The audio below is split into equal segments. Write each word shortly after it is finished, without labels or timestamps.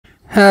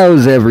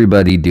How's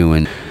everybody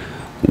doing?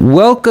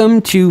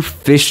 Welcome to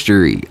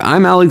Fishery.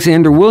 I'm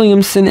Alexander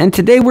Williamson, and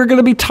today we're going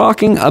to be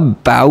talking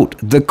about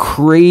the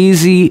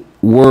crazy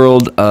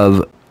world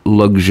of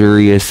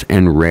luxurious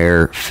and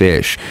rare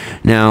fish.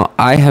 Now,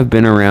 I have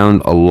been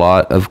around a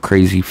lot of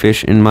crazy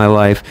fish in my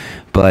life,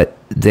 but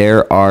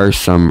there are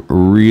some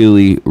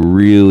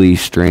really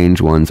strange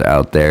ones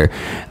out there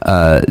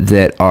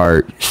that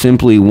are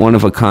simply one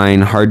of a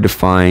kind, hard to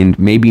find,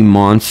 maybe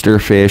monster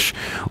fish,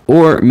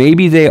 or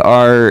maybe they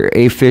are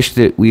a fish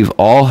that we've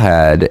all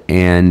had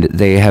and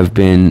they have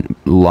been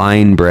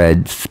line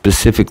bred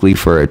specifically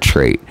for a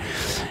trait.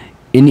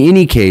 In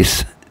any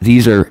case,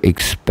 these are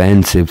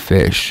expensive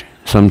fish.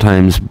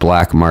 Sometimes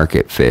black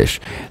market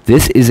fish.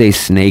 This is a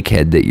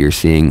snakehead that you're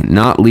seeing,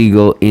 not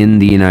legal in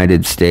the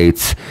United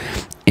States,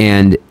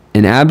 and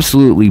an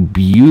absolutely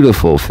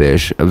beautiful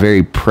fish, a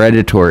very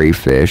predatory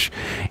fish.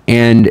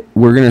 And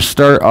we're going to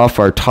start off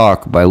our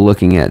talk by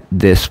looking at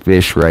this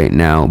fish right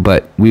now,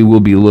 but we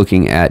will be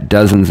looking at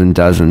dozens and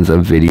dozens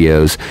of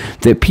videos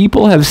that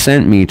people have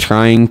sent me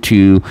trying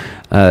to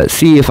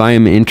see if I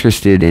am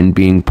interested in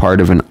being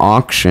part of an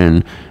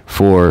auction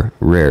for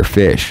rare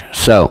fish.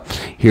 So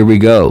here we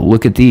go.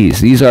 Look at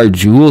these. These are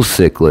jewel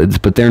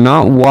cichlids, but they're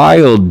not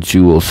wild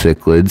jewel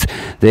cichlids.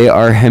 They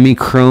are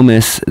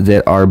hemichromis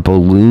that are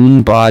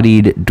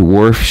balloon-bodied,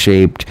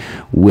 dwarf-shaped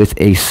with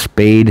a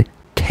spade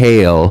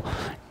tail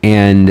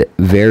and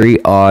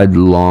very odd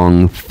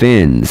long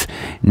fins.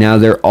 Now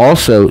they're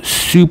also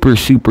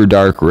super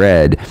dark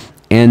red,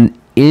 and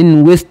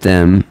in with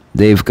them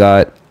they've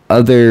got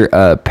other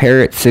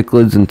parrot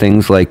cichlids and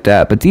things like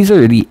that, but these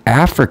are the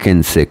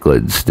African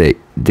cichlids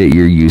that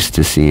you're used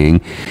to seeing,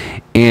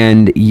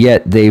 and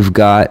yet they've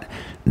got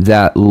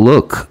that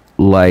look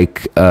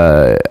like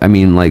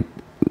like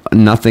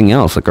nothing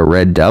else, like a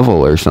red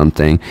devil or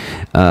something.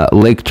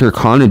 Lake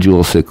Turkana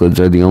jewel cichlids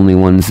are the only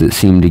ones that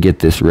seem to get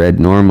this red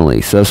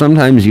normally. So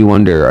sometimes you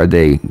wonder, are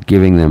they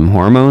giving them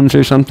hormones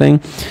or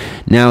something?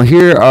 Now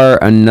here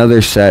are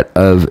another set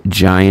of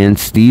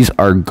giants. These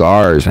are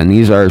gars, and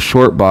these are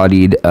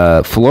short-bodied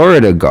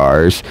Florida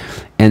gars,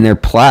 and they're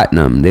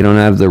platinum. They don't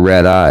have the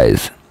red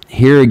eyes.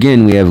 Here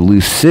again we have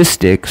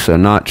leucistic, so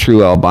not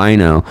true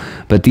albino,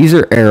 but these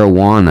are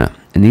arowana.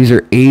 And these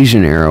are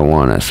Asian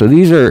arowana. So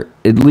these are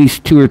at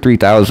least $2,000 or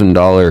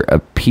 $3,000 a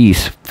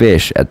piece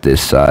fish at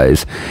this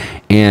size.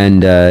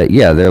 And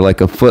yeah, they're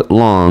like a foot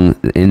long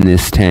in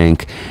this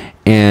tank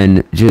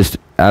and just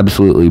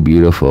absolutely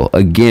beautiful.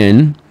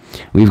 Again,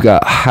 we've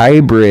got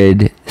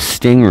hybrid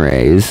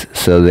stingrays.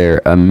 So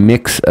they're a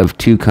mix of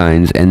two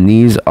kinds. And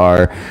these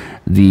are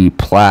the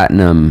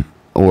platinum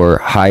or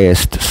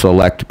highest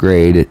select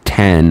grade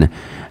 10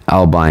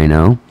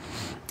 albino.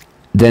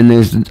 Then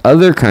there's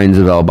other kinds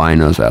of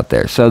albinos out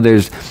there. So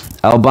there's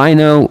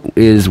albino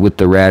is with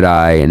the red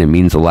eye, and it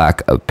means a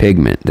lack of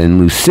pigment. Then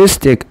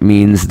leucistic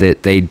means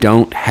that they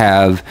don't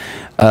have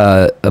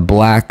a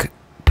black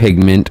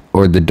pigment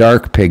or the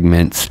dark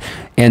pigments,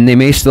 and they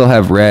may still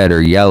have red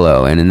or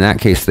yellow, and in that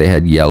case they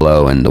had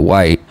yellow and the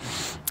white.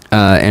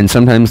 And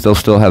sometimes they'll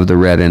still have the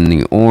red and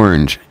the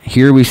orange.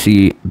 Here we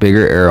see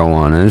bigger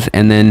arowanas.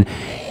 And then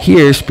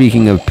here,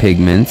 speaking of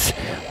pigments,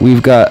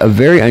 we've got a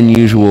very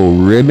unusual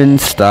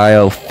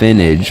ribbon-style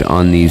finnage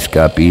on these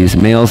guppies.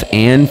 Males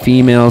and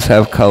females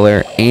have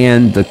color,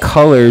 and the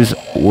colors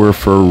were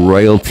for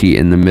royalty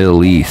in the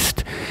Middle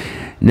East.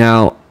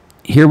 Now,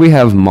 here we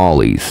have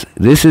mollies.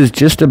 This is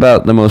just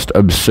about the most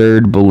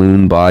absurd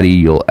balloon body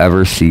you'll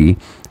ever see,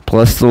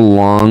 plus the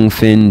long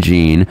fin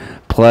gene,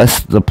 plus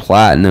the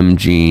platinum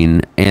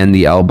gene and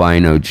the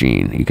albino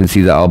gene. You can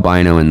see the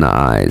albino in the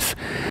eyes.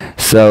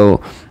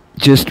 So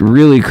just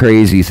really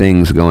crazy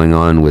things going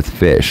on with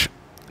fish.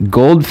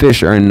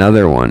 Goldfish are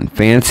another one.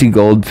 Fancy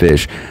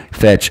goldfish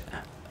fetch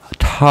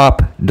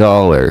top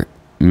dollar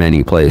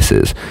many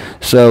places.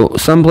 So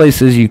some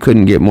places you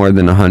couldn't get more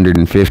than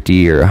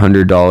 $150 or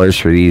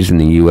 $100 for these in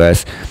the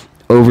US.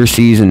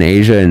 Overseas in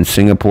Asia and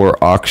Singapore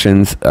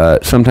auctions,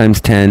 sometimes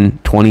 $10,000,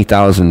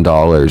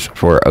 $20,000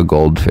 for a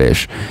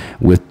goldfish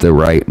with the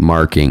right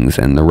markings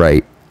and the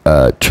right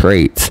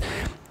traits.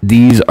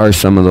 These are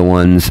some of the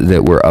ones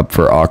that were up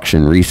for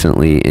auction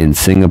recently in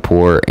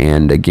Singapore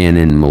and again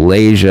in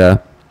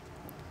Malaysia.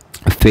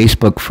 A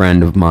Facebook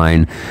friend of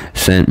mine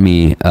sent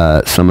me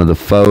some of the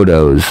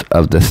photos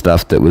of the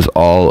stuff that was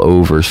all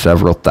over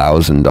several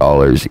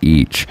 $1,000s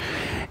each.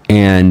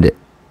 And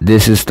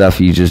this is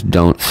stuff you just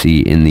don't see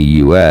in the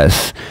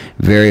U.S.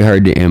 Very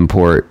hard to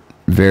import,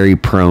 very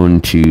prone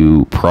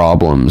to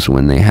problems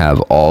when they have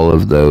all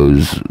of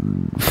those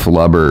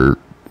flubber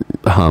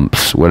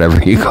humps,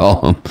 whatever you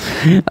call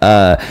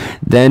them.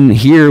 Then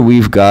here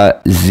we've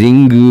got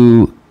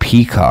Xingu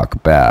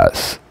peacock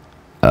bass.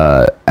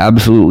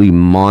 Absolutely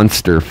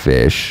monster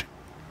fish.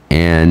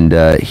 And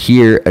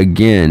here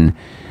again,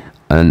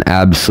 an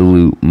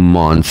absolute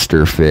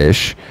monster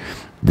fish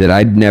that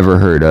I'd never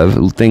heard of.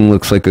 The thing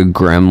looks like a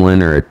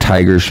gremlin or a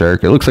tiger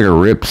shark. It looks like a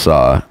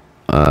ripsaw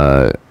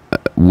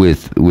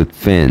with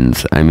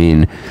fins. I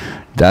mean,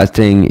 that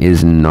thing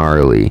is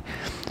gnarly.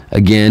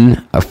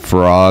 Again, a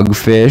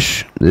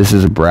frogfish. This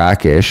is a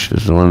brackish.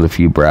 This is one of the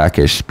few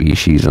brackish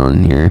species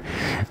on here.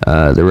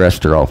 The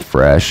rest are all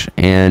fresh,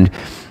 and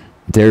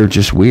they're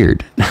just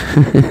weird.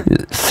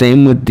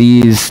 Same with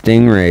these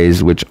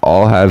stingrays, which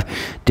all have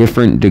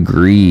different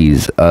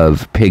degrees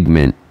of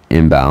pigment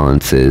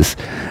imbalances,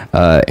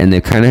 and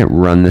they kind of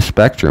run the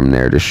spectrum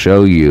there to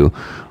show you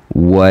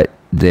what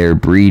they're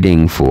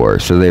breeding for.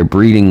 So they're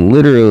breeding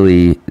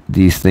literally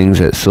these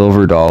things at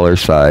silver dollar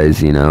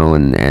size, you know,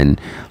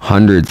 and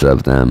hundreds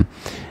of them,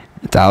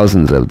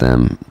 thousands of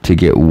them, to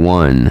get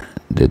one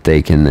that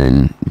they can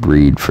then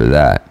breed for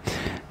that.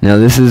 Now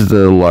this is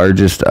the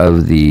largest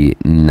of the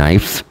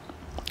knife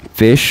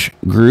fish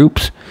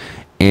groups,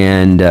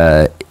 and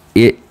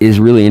it is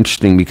really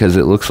interesting because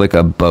it looks like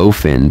a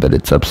bowfin, but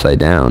it's upside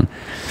down.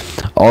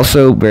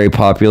 Also very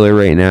popular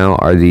right now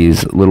are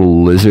these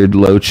little lizard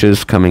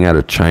loaches coming out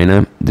of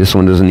China. This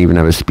one doesn't even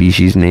have a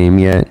species name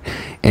yet.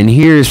 And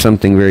here's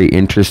something very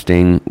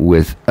interesting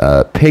with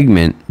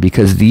pigment,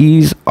 because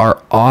these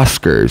are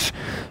Oscars.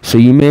 So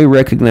you may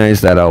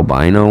recognize that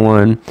albino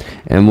one,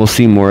 and we'll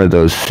see more of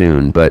those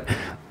soon. But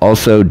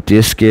also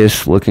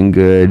discus looking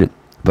good.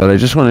 But I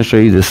just want to show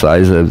you the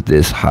size of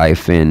this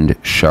high-finned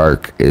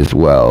shark as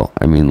well.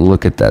 I mean,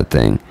 look at that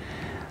thing.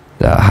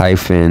 The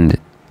high-finned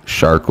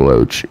shark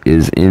loach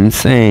is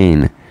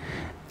insane.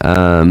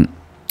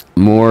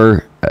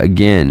 More,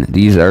 again,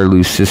 these are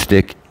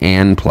leucistic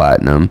and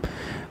platinum,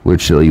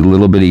 which a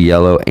little bit of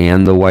yellow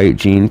and the white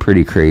gene,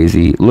 pretty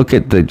crazy. Look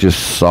at the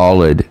just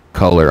solid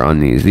color on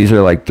these. These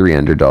are like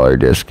 $300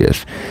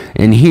 discus.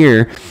 And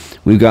here,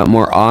 we've got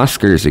more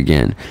Oscars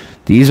again.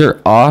 These are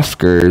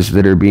Oscars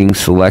that are being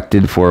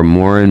selected for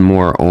more and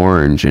more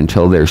orange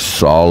until they're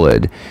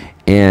solid.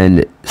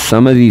 And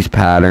some of these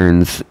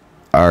patterns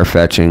are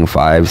fetching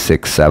 $500,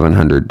 $600,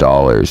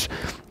 $700.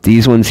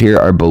 These ones here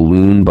are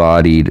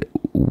balloon-bodied,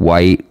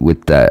 white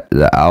with the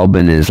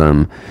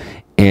albinism,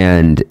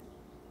 and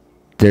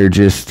they're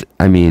just,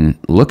 I mean,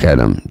 look at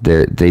them.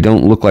 They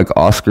don't look like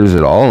Oscars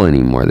at all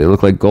anymore. They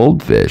look like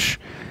goldfish.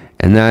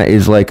 And that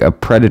is like a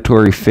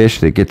predatory fish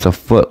that gets a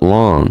foot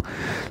long.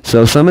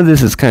 So some of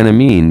this is kind of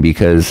mean,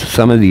 because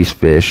some of these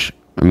fish,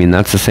 I mean,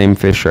 that's the same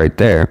fish right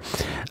there.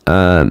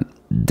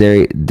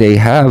 They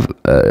have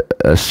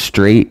a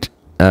straight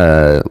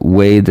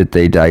way that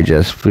they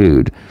digest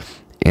food,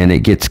 and it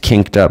gets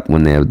kinked up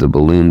when they have the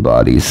balloon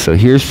bodies. So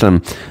here's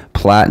some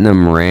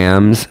platinum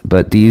rams,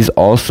 but these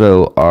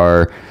also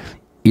are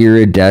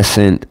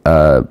iridescent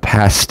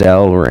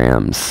pastel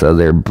rams. So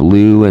they're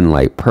blue and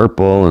light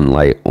purple and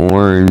light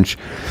orange.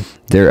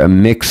 They're a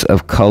mix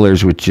of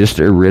colors with just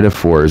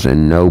iridophores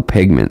and no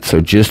pigment.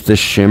 So just the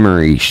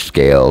shimmery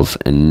scales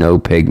and no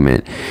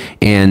pigment.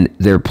 And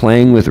they're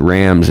playing with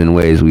rams in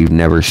ways we've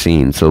never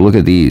seen. So look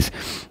at these.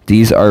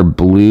 These are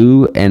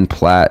blue and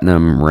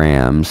platinum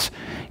rams.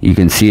 You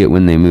can see it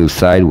when they move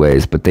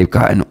sideways, but they've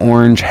got an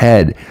orange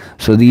head.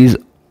 So these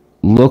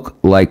look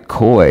like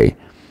koi.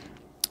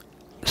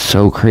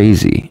 So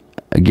crazy.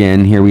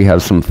 Again, here we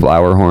have some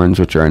flower horns,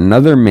 which are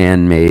another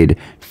man-made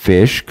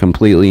fish,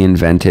 completely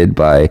invented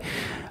by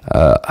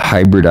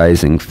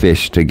hybridizing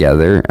fish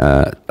together.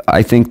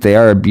 I think they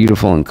are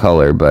beautiful in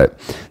color, but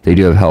they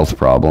do have health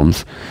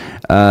problems.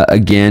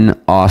 Again,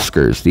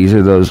 Oscars. These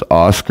are those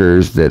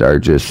Oscars that are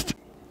just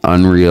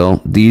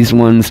unreal. These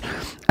ones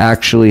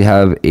actually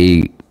have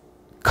a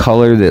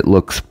color that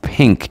looks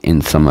pink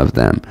in some of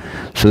them.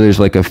 So there's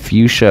like a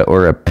fuchsia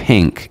or a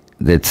pink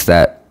that's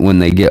that when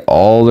they get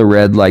all the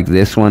red like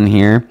this one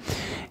here,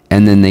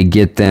 and then they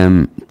get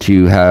them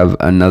to have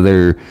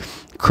another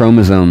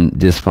chromosome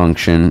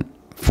dysfunction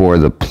for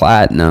the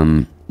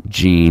platinum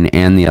gene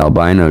and the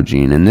albino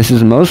gene. And this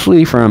is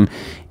mostly from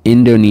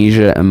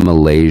Indonesia and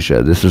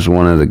Malaysia. This is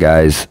one of the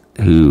guys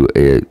who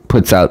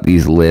puts out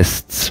these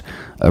lists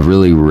of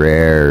really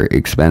rare,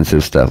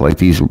 expensive stuff, like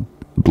these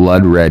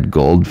blood red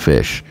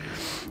goldfish.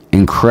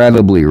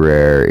 Incredibly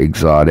rare,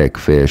 exotic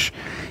fish.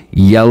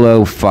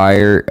 Yellow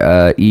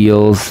fire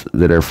eels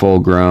that are full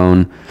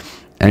grown.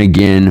 And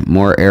again,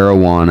 more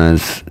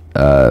arowanas.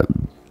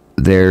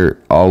 They're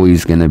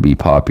always going to be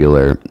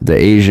popular. The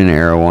Asian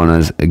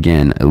arowanas,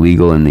 again,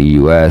 illegal in the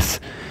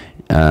U.S.,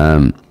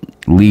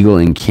 legal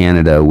in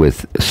Canada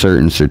with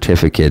certain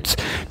certificates.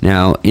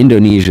 Now,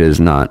 Indonesia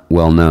is not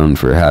well known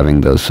for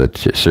having those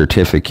such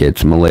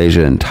certificates.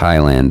 Malaysia and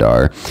Thailand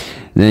are.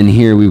 Then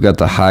here we've got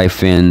the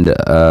high-finned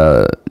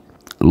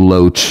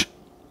loach,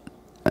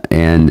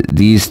 and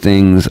these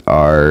things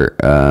are,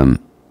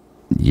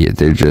 yeah,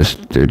 they're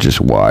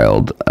just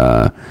wild.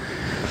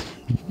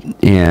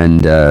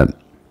 And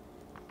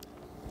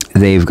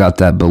they've got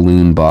that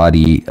balloon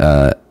body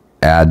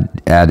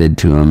added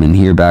to them. And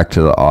here back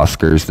to the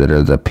Oscars that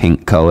are the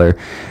pink color.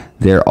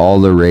 They're all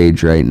the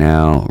rage right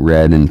now,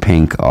 red and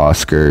pink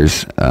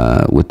Oscars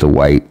with the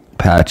white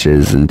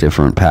patches and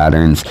different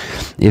patterns.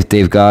 If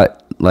they've got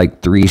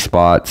like 3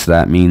 spots,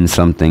 that means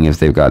something. If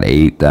they've got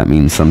 8, that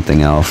means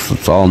something else.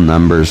 It's all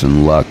numbers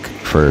and luck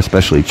for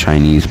especially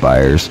Chinese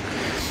buyers.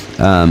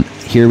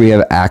 Here we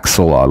have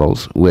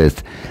axolotls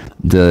with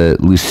the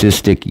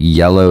leucistic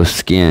yellow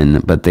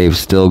skin, but they've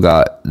still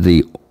got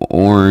the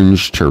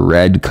orange to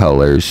red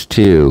colors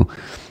too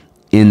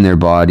in their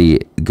body,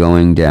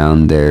 going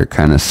down their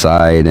kind of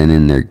side and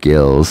in their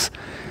gills.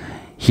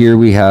 Here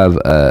we have,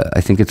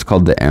 I think it's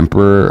called the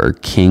Emperor or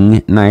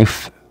King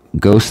knife,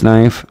 ghost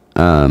knife,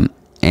 and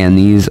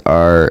these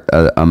are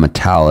a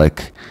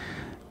metallic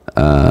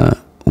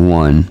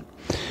one.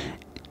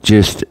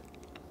 Just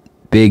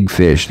big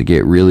fish that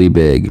get really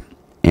big.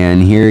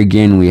 And here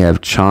again we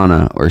have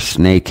chana or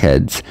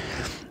snakeheads,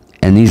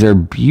 and these are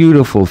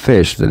beautiful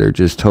fish that are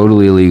just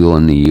totally illegal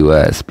in the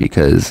US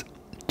because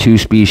 2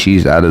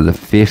 species out of the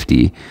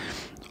 50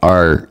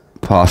 are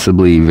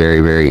possibly very,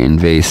 very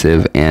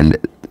invasive. And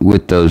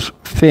with those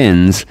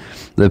fins,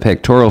 the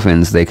pectoral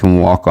fins, they can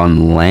walk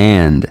on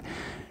land,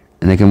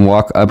 and they can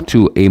walk up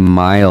to a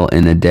mile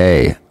in a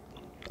day,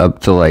 up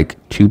to like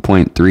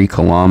 2.3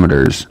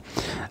 kilometers.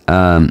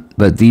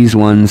 But these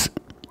ones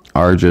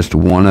are just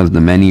one of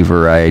the many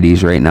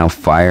varieties. Right now,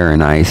 fire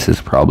and ice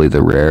is probably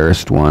the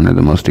rarest one or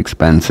the most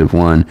expensive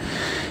one.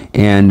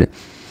 And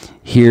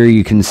here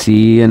you can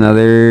see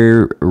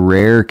another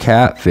rare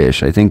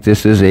catfish. I think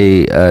this is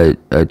a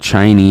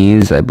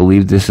Chinese, I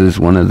believe this is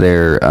one of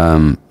their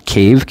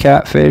cave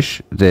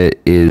catfish that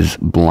is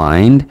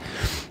blind,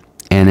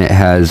 and it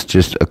has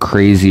just a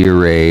crazy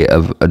array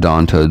of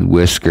odontoid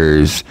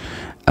whiskers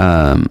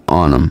on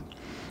them.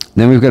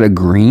 Then we've got a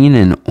green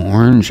and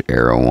orange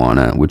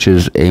arowana, which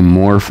is a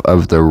morph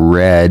of the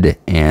red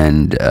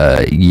and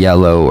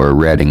yellow, or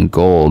red and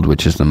gold,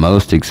 which is the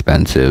most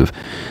expensive,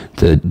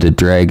 the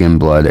dragon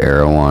blood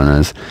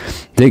arowanas.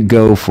 They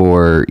go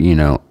for, you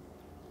know,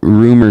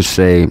 rumors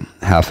say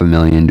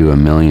 $500,000 to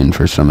 $1 million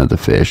for some of the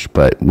fish,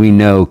 but we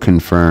know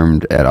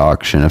confirmed at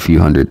auction a few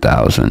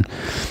 $100,000.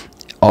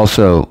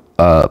 Also,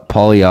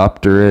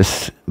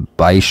 Polyopterus,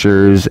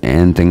 Biochars,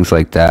 and things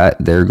like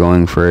that, they're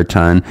going for a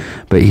ton.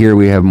 But here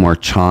we have more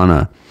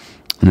chana,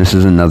 and this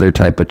is another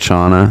type of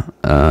chana.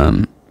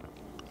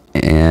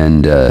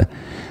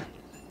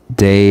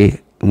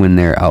 They, when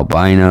they're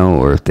albino,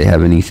 or if they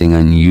have anything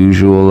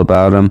unusual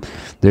about them,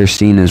 they're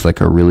seen as like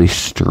a really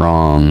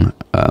strong,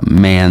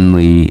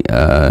 manly,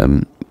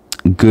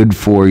 good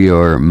for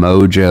your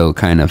mojo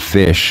kind of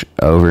fish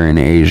over in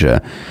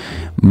Asia.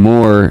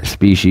 More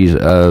species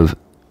of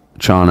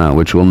chana,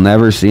 which we'll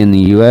never see in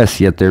the US,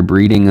 yet they're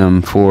breeding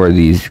them for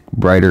these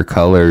brighter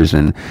colors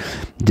and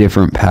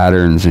different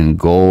patterns and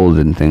gold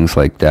and things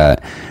like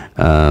that.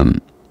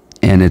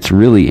 And it's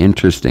really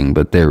interesting,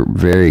 but they're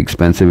very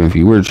expensive. If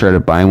you were to try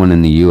to buy one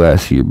in the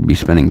US, you'd be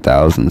spending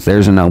thousands.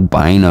 There's an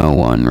albino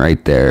one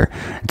right there.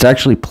 It's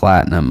actually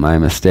platinum, my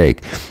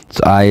mistake. Its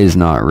eye is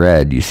not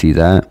red, you see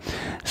that?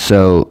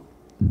 So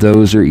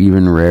those are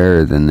even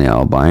rarer than the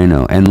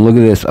albino. And look at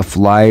this, a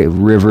fly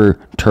river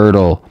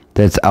turtle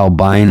that's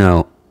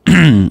albino.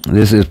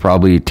 This is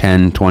probably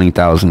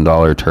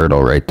 $10,000-$20,000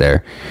 turtle right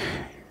there.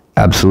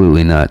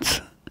 Absolutely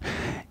nuts.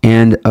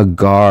 And a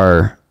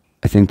gar.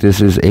 I think this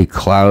is a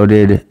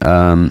clouded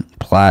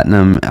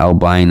platinum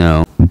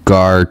albino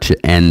gar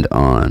to end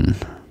on.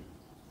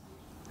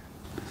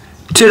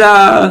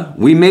 Ta-da!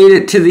 We made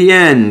it to the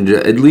end,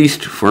 at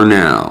least for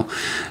now.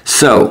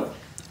 So,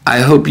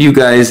 I hope you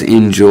guys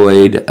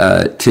enjoyed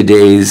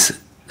today's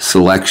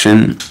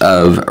selection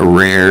of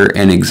rare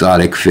and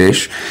exotic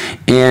fish,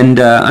 and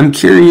I'm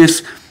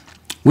curious,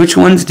 which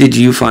ones did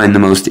you find the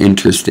most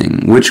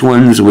interesting? Which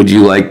ones would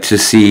you like to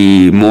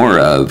see more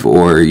of?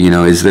 Or, you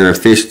know, is there a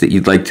fish that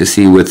you'd like to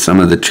see with some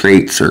of the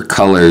traits or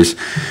colors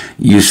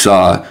you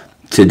saw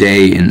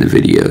today in the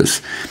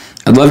videos?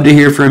 I'd love to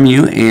hear from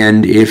you,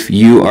 and if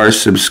you are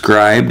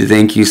subscribed,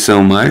 thank you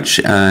so much,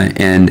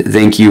 and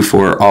thank you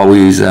for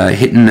always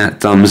hitting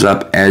that thumbs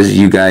up as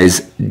you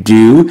guys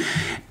do.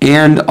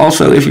 And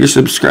also, if you're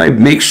subscribed,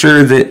 make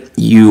sure that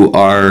you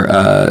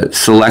are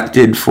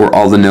selected for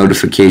all the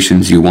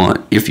notifications you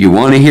want. If you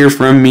want to hear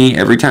from me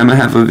every time I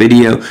have a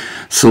video,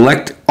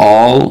 select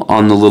all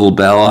on the little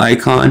bell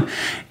icon.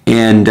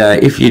 And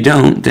if you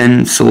don't,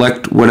 then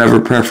select whatever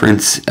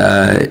preference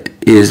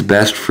is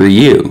best for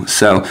you.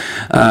 So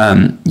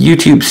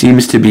YouTube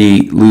seems to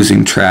be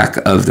losing track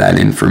of that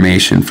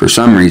information for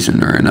some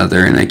reason or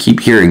another, and I keep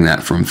hearing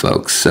that from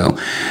folks. So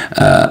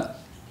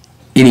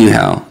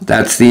anyhow,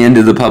 that's the end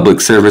of the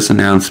public service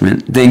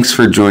announcement. Thanks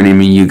for joining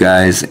me, you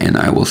guys, and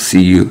I will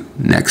see you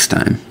next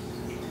time.